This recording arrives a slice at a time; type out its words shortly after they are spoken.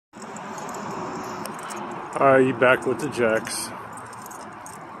Alright, you back with the Jacks.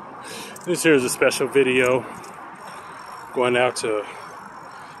 This here is a special video going out to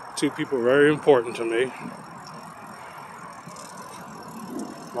two people very important to me.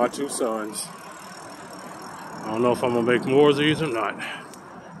 My two sons. I don't know if I'm going to make more of these or not,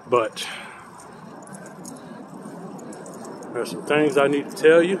 but there's some things I need to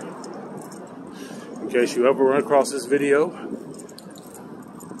tell you in case you ever run across this video.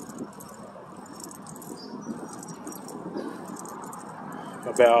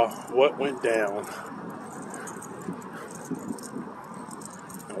 About what went down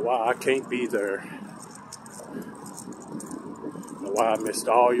and why I can't be there and why I missed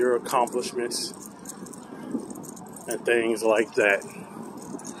all your accomplishments and things like that.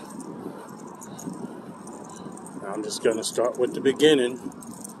 I'm just going to start with the beginning,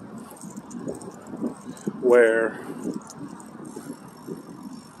 where,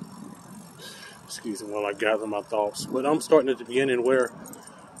 excuse me while I gather my thoughts, but I'm starting at the beginning where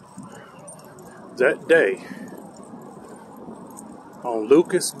that day, on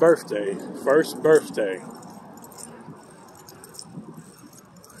Lucas' birthday, first birthday,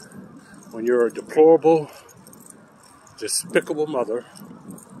 when you're a deplorable, despicable mother,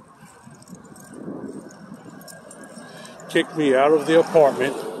 kicked me out of the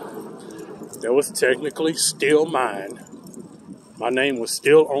apartment that was technically still mine. My name was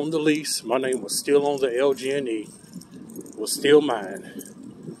still on the lease. My name was still on the LG&E. It was still mine.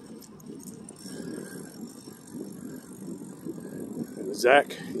 And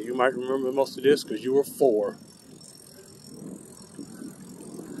Zach, you might remember most of this because you were 4.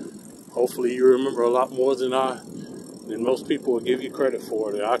 Hopefully you remember a lot more than most people will give you credit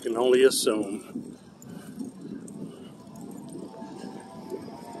for. That I can only assume.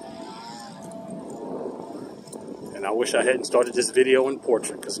 And I wish I hadn't started this video in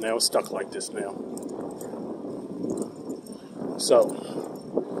portrait, because now it's stuck like this now. So,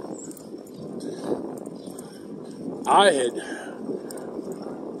 I had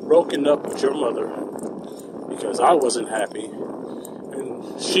broken up with your mother because I wasn't happy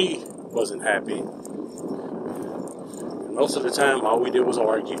and she wasn't happy. And most of the time, all we did was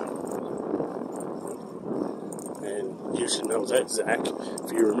argue. And you should know that, Zach.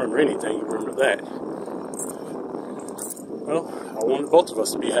 If you remember anything, you remember that. Well, I wanted both of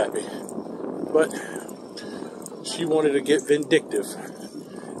us to be happy, but she wanted to get vindictive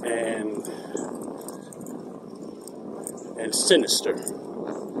and sinister.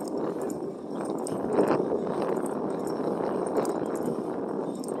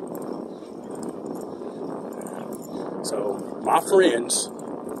 So my friends,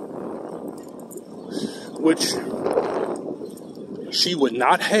 which she would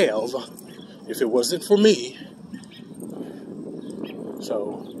not have if it wasn't for me.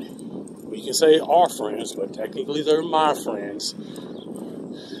 So, we can say our friends, but technically they're my friends.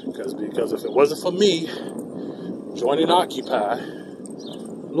 Because if it wasn't for me joining Occupy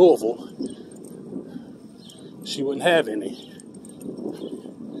Louisville, she wouldn't have any.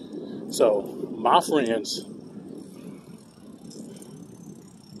 So, my friends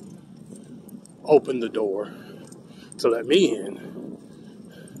opened the door to let me in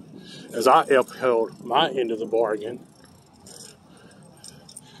as I upheld my end of the bargain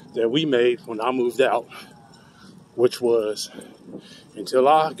that we made when I moved out, which was until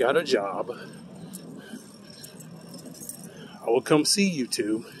I got a job, I would come see you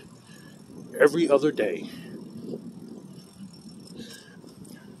two every other day,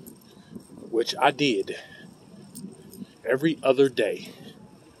 which I did every other day.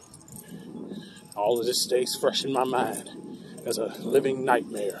 All of this stays fresh in my mind as a living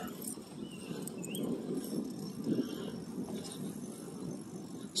nightmare.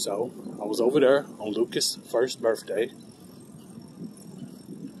 So, I was over there on Lucas' first birthday,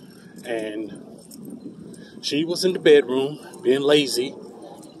 and she was in the bedroom being lazy,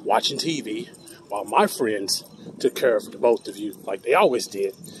 watching TV, while my friends took care of the both of you like they always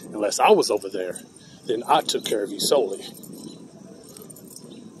did. Unless I was over there, then I took care of you solely.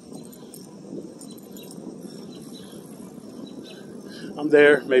 I'm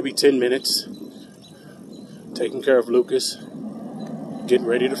there maybe 10 minutes, taking care of Lucas, getting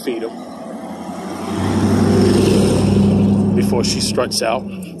ready to feed him before she struts out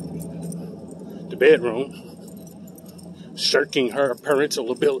the bedroom, shirking her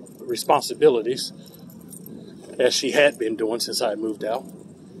parental responsibilities as she had been doing since I moved out,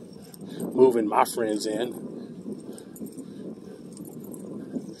 moving my friends in,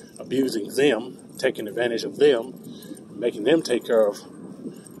 abusing them, taking advantage of them, making them take care of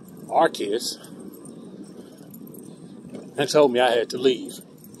our kids, and told me I had to leave.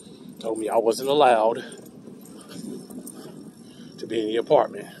 Told me I wasn't allowed be in the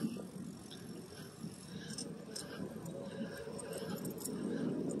apartment.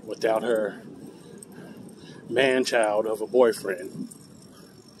 Without her man-child of a boyfriend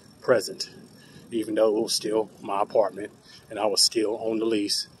present, even though it was still my apartment and I was still on the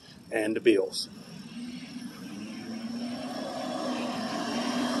lease and the bills.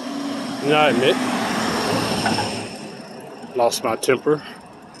 And I admit, lost my temper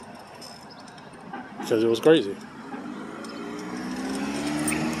because it was crazy.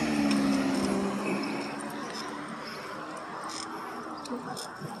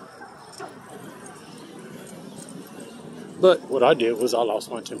 But what I did was I lost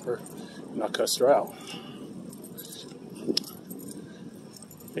my temper and I cussed her out.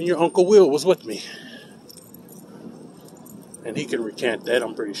 And your Uncle Will was with me. And he can recant that,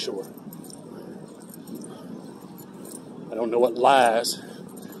 I'm pretty sure. I don't know what lies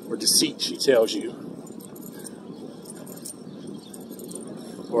or deceit she tells you,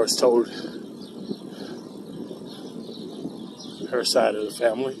 or has told her side of the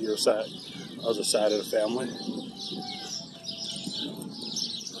family, your side, other side of the family.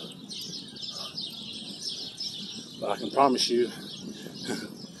 But I can promise you,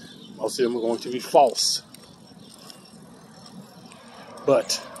 most of them are going to be false.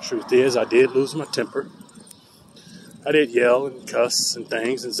 But truth is, I did lose my temper. I did yell and cuss and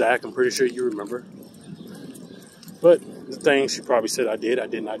things, and Zach, I'm pretty sure you remember. But the things she probably said I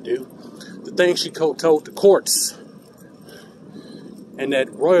did not do. The things she told the courts. And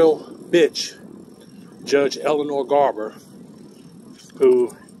that royal bitch, Judge Eleanor Garber,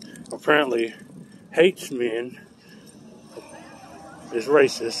 who apparently hates men, is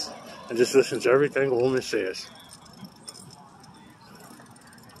racist, and just listens to everything a woman says.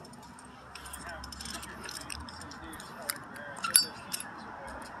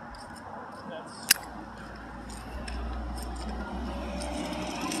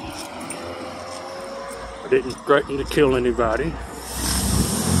 I didn't threaten to kill anybody.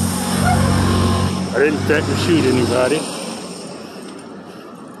 I didn't threaten to shoot anybody.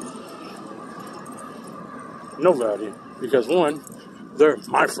 Nobody. Because one, they're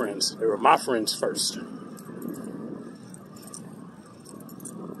my friends. They were my friends first.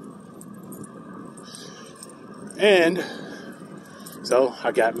 And so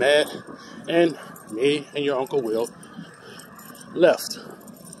I got mad, and me and your Uncle Will left.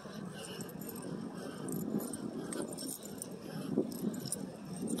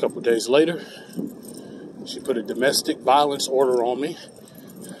 A couple of days later, she put a domestic violence order on me.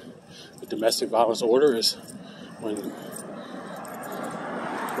 The domestic violence order is when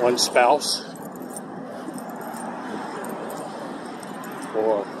one spouse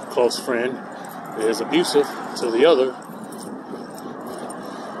or close friend is abusive to the other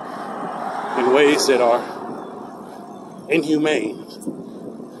in ways that are inhumane,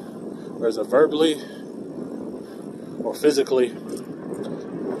 whether verbally or physically.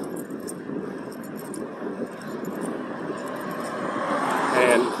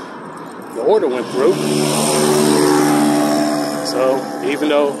 And the order went through. So even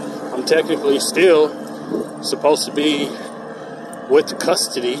though I'm technically still supposed to be with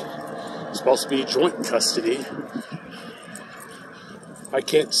custody, supposed to be joint custody, I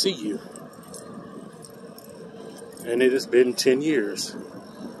can't see you. And it has been 10 years.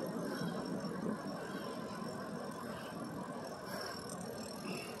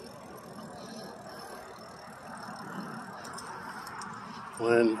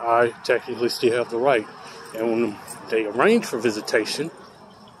 When I technically still have the right. And when they arranged for visitation,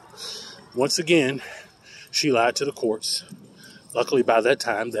 once again, she lied to the courts. Luckily, by that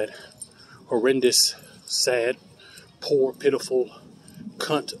time, that horrendous, sad, poor, pitiful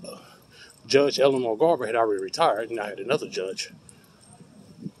cunt, Judge Eleanor Garber, had already retired, and I had another judge.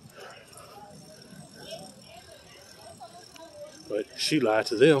 But she lied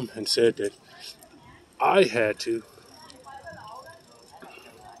to them and said that I had to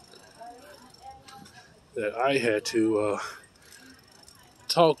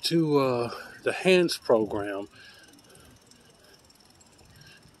talk to the HANDS program,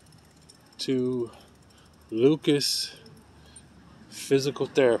 to Lucas, physical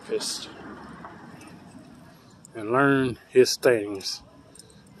therapist, and learn his things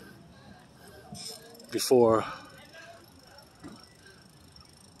before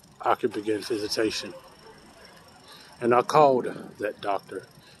I could begin visitation. And I called that doctor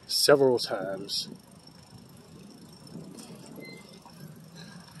several times.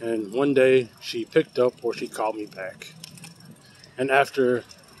 And one day she picked up, or she called me back. And after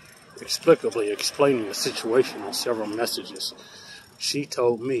explicably explaining the situation on several messages, she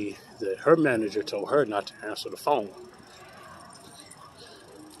told me that her manager told her not to answer the phone.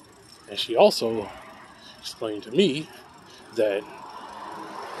 And she also explained to me that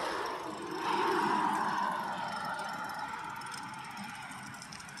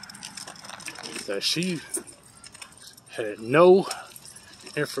she had no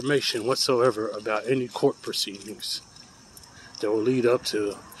information whatsoever about any court proceedings that will lead up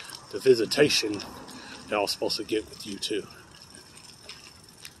to the visitation that I was supposed to get with you two.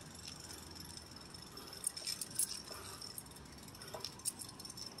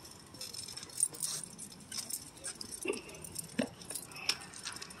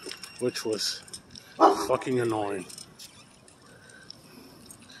 Which was fucking annoying.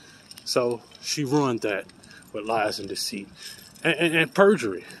 So she ruined that with lies and deceit. And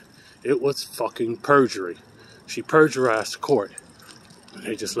perjury. It was fucking perjury. She perjurized the court. And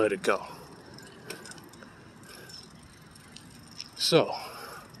they just let it go. So,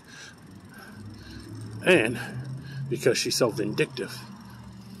 and because she's so vindictive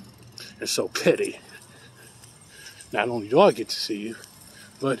and so petty, not only do I get to see you,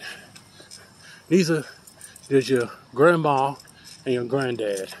 but neither did your grandma and your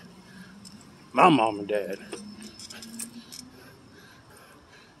granddad, my mom and dad,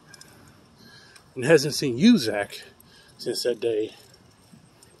 and hasn't seen you, Zach, since that day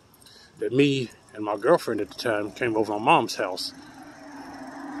that me and my girlfriend at the time came over to my mom's house.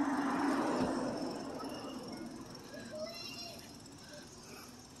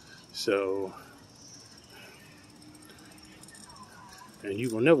 So, and you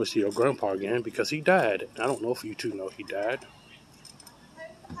will never see your grandpa again because he died. I don't know if you two know he died.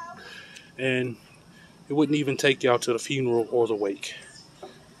 And it wouldn't even take y'all to the funeral or the wake.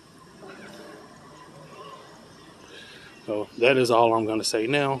 So that is all I'm going to say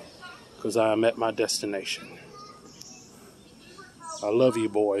now, because I am at my destination. I love you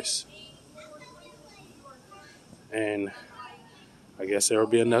boys. And I guess there will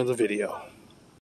be another video.